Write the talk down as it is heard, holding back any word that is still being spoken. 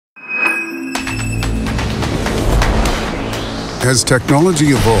As technology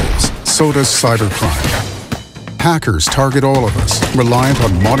evolves, so does cybercrime. Hackers target all of us, reliant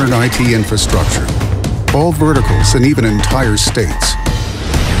on modern IT infrastructure, all verticals and even entire states.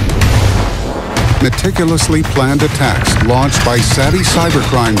 Meticulously planned attacks launched by savvy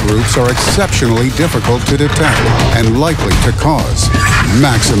cybercrime groups are exceptionally difficult to detect and likely to cause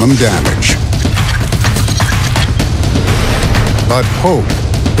maximum damage. But hope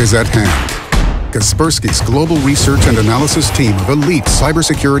is at hand. Kaspersky's global research and analysis team of elite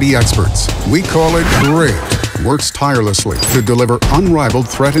cybersecurity experts, we call it GREAT, works tirelessly to deliver unrivaled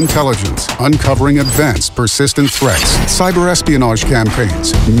threat intelligence, uncovering advanced persistent threats, cyber espionage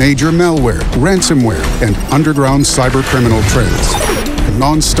campaigns, major malware, ransomware, and underground cybercriminal trends.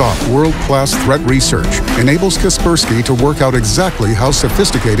 Non-stop world-class threat research enables Kaspersky to work out exactly how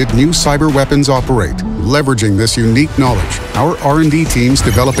sophisticated new cyber weapons operate. Leveraging this unique knowledge, our R&D teams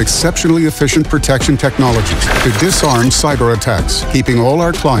develop exceptionally efficient protection technologies to disarm cyber attacks, keeping all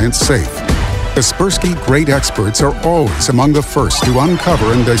our clients safe. Kaspersky GREAT experts are always among the first to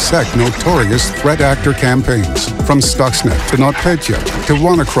uncover and dissect notorious threat actor campaigns, from Stuxnet to NotPetya to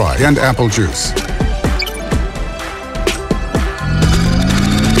WannaCry and AppleJuice.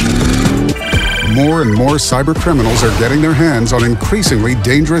 More and more cyber criminals are getting their hands on increasingly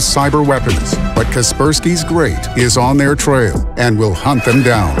dangerous cyber weapons, but Kaspersky's GREAT is on their trail and will hunt them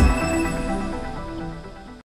down.